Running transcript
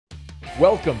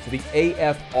Welcome to the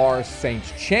AFR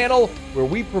Saints channel, where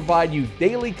we provide you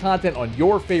daily content on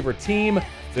your favorite team,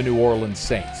 the New Orleans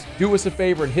Saints. Do us a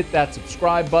favor and hit that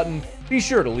subscribe button. Be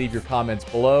sure to leave your comments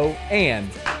below and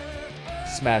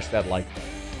smash that like button.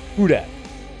 Who dat?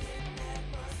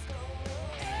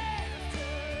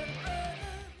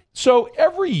 So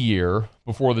every year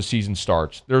before the season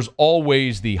starts, there's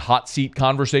always the hot seat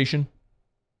conversation.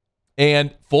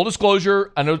 And full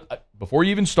disclosure, I know before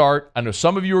you even start, I know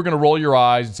some of you are going to roll your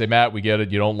eyes and say, Matt, we get it.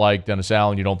 You don't like Dennis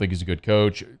Allen. You don't think he's a good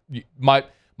coach. My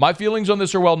feelings on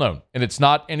this are well known, and it's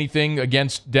not anything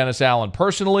against Dennis Allen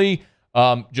personally.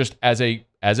 Just as a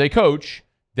coach,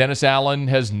 Dennis Allen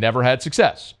has never had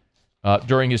success.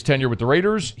 During his tenure with the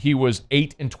Raiders, he was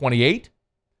 8-28.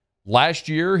 Last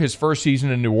year, his first season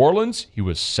in New Orleans, he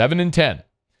was 7-10.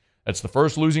 That's the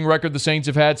first losing record the Saints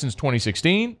have had since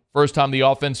 2016. First time the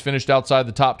offense finished outside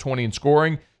the top 20 in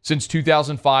scoring since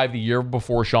 2005, the year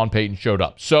before Sean Payton showed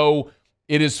up. So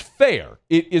it is fair.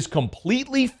 It is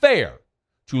completely fair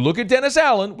to look at Dennis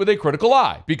Allen with a critical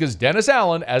eye, because Dennis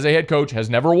Allen, as a head coach,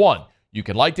 has never won. You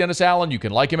can like Dennis Allen. You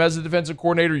can like him as a defensive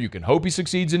coordinator. You can hope he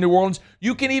succeeds in New Orleans.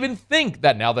 You can even think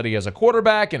that now that he has a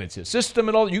quarterback and it's his system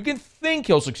and all, you can think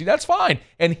he'll succeed. That's fine,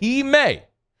 and he may.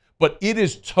 But it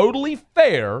is totally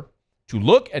fair to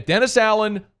look at Dennis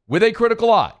Allen with a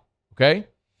critical eye, okay?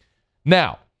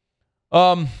 Now,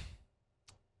 number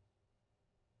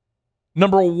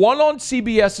one on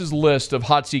CBS's list of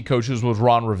hot seat coaches was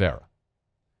Ron Rivera.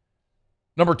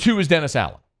 Number two is Dennis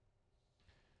Allen.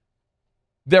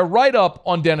 Their write-up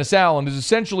on Dennis Allen is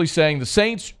essentially saying the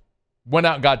Saints went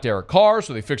out and got Derek Carr,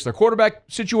 so they fixed their quarterback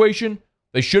situation.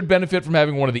 They should benefit from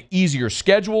having one of the easier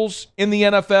schedules in the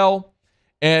NFL.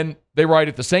 And they write,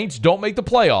 if the Saints don't make the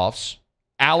playoffs,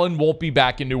 Allen won't be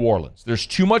back in New Orleans. There's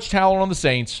too much talent on the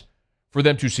Saints for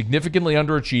them to significantly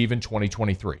underachieve in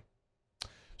 2023.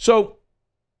 So,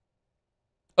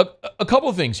 a couple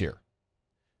of things here.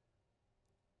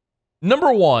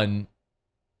 Number one,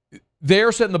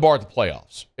 they're setting the bar at the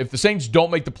playoffs. If the Saints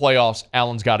don't make the playoffs,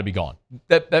 Allen's got to be gone.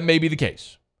 That may be the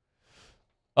case.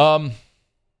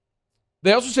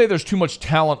 They also say there's too much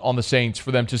talent on the Saints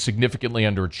for them to significantly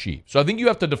underachieve. So I think you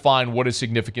have to define what is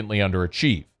significantly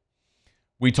underachieve.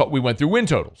 We went through win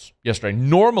totals yesterday.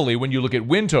 Normally, when you look at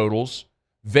win totals,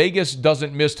 Vegas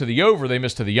doesn't miss to the over, they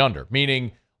miss to the under.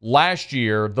 Meaning, last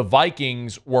year, the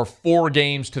Vikings were 4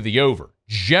 games to the over.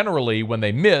 Generally, when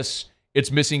they miss, it's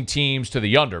missing teams to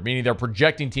the under, meaning they're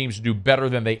projecting teams to do better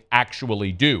than they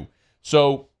actually do.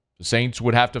 So the Saints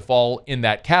would have to fall in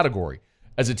that category.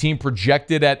 As a team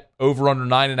projected at over under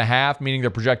 9.5, meaning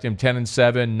they're projecting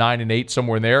 10-7, 9-8,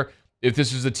 somewhere in there. If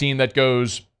this is a team that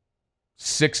goes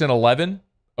 6-11,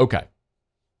 okay,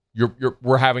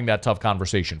 we're having that tough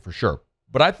conversation for sure.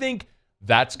 But I think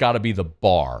that's got to be the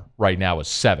bar right now is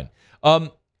 7.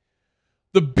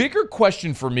 The bigger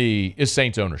question for me is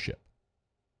Saints ownership.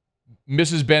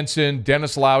 Mrs. Benson,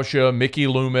 Dennis Lauscha, Mickey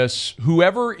Loomis,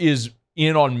 whoever is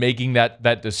in on making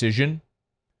that decision,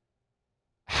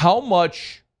 how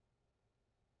much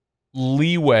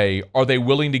leeway are they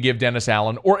willing to give Dennis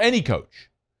Allen or any coach?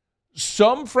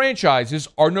 Some franchises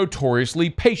are notoriously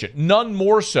patient, none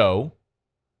more so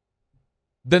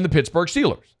than the Pittsburgh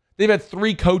Steelers. They've had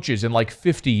 3 coaches in like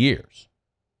 50 years.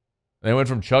 They went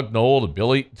from Chuck Noll to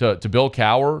Bill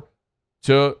Cowher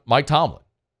to Mike Tomlin.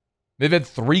 They've had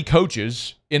 3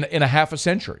 coaches in a half a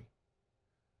century.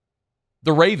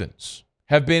 The Ravens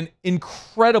have been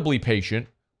incredibly patient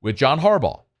with John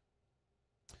Harbaugh.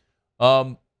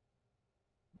 The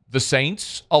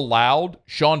Saints allowed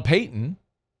Sean Payton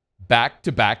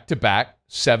back-to-back-to-back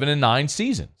 7-9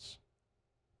 seasons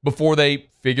before they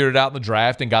figured it out in the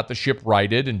draft and got the ship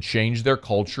righted and changed their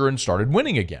culture and started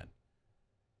winning again.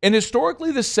 And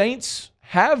historically, the Saints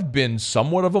have been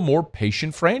somewhat of a more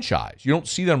patient franchise. You don't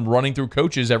see them running through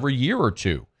coaches every year or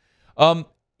two. And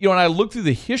I look through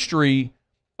the history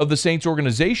of the Saints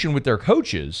organization with their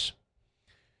coaches,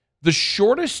 the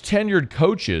shortest tenured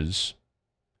coaches,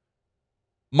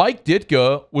 Mike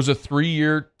Ditka was a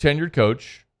 3-year tenured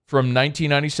coach from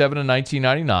 1997 to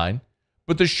 1999,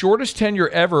 but the shortest tenure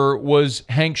ever was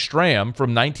Hank Stram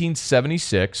from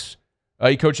 1976.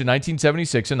 He coached in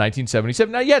 1976 and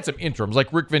 1977. Now, you had some interims,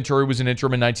 like Rick Venturi was an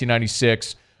interim in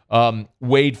 1996.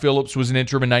 Wade Phillips was an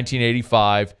interim in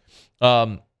 1985.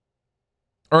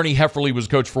 Ernie Hefferly was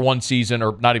coach for 1 season,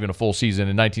 or not even a full season,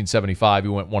 in 1975. He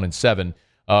went 1-7.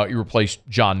 He replaced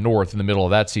John North in the middle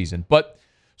of that season. But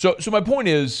so my point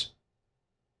is,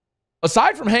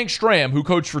 aside from Hank Stram, who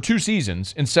coached for 2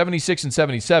 seasons in 76 and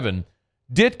 77,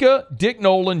 Ditka, Dick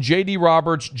Nolan, J.D.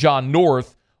 Roberts, John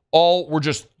North, all were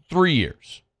just 3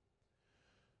 years.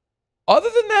 Other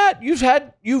than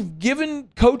that, you've given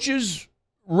coaches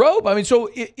rope. I mean, so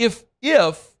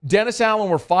if Dennis Allen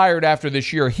were fired after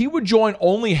this year, he would join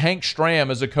only Hank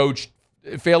Stram as a coach,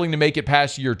 failing to make it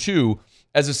past year 2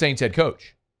 as a Saints head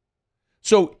coach.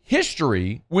 So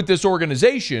history with this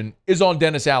organization is on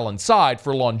Dennis Allen's side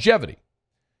for longevity.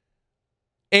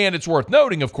 And it's worth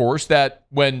noting, of course, that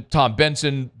when Tom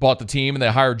Benson bought the team and they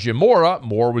hired Jim Mora,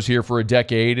 Moore was here for a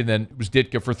decade, and then it was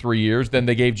Ditka for 3 years. Then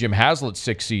they gave Jim Haslett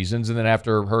 6 seasons, and then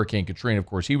after Hurricane Katrina, of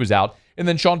course, he was out. And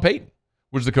then Sean Payton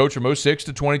was the coach from 2006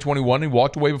 to 2021, and he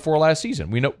walked away before last season.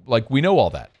 We know all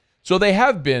that. So they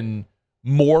have been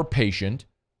more patient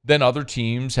than other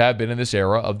teams have been in this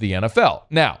era of the NFL.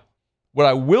 Now, what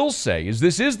I will say is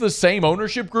this is the same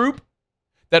ownership group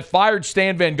that fired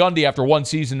Stan Van Gundy after 1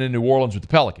 season in New Orleans with the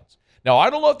Pelicans. Now, I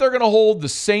don't know if they're going to hold the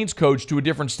Saints coach to a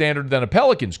different standard than a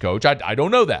Pelicans coach. I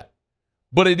don't know that.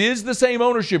 But it is the same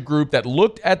ownership group that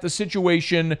looked at the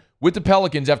situation with the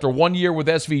Pelicans after 1 year with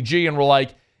SVG and were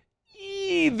like,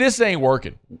 this ain't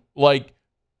working. Like,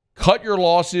 cut your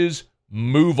losses,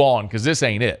 move on, because this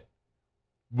ain't it.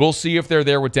 We'll see if they're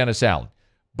there with Dennis Allen.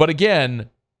 But again,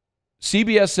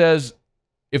 CBS says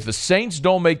if the Saints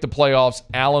don't make the playoffs,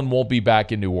 Allen won't be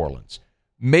back in New Orleans.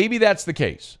 Maybe that's the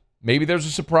case. Maybe there's a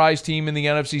surprise team in the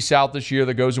NFC South this year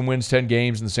that goes and wins 10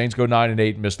 games and the Saints go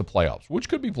 9-8 and miss the playoffs, which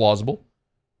could be plausible.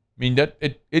 I mean, that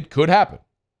it could happen.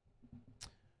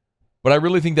 But I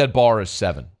really think that bar is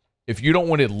 7. If you don't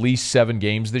win at least 7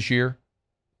 games this year,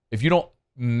 if you don't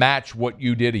match what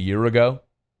you did a year ago,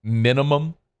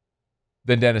 minimum,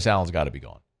 then Dennis Allen's got to be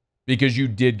gone because you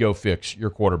did go fix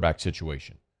your quarterback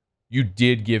situation. You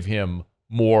did give him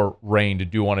more reign to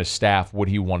do on his staff what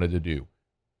he wanted to do.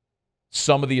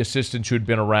 Some of the assistants who had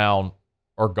been around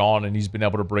are gone, and he's been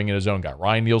able to bring in his own guy.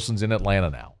 Ryan Nielsen's in Atlanta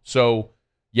now. So,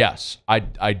 yes,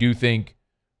 I do think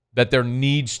that there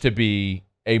needs to be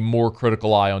a more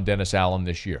critical eye on Dennis Allen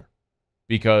this year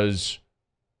because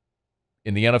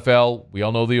in the NFL, we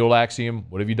all know the old axiom,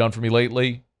 what have you done for me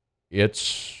lately?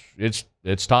 It's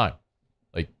time.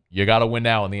 Like, you got to win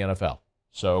now in the NFL.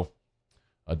 So,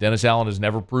 Dennis Allen has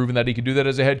never proven that he could do that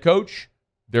as a head coach.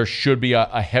 There should be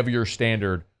a heavier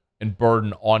standard and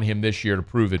burden on him this year to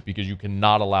prove it because you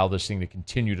cannot allow this thing to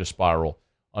continue to spiral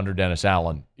under Dennis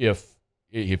Allen if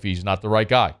he's not the right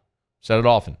guy. Said it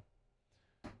often.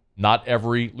 Not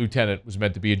every lieutenant was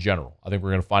meant to be a general. I think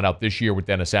we're going to find out this year with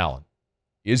Dennis Allen.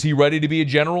 Is he ready to be a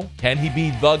general? Can he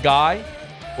be the guy?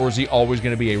 Or is he always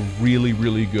going to be a really,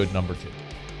 really good number 2?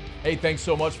 Hey, thanks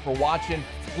so much for watching.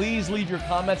 Please leave your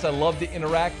comments. I love to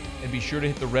interact. And be sure to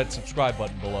hit the red subscribe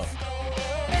button below.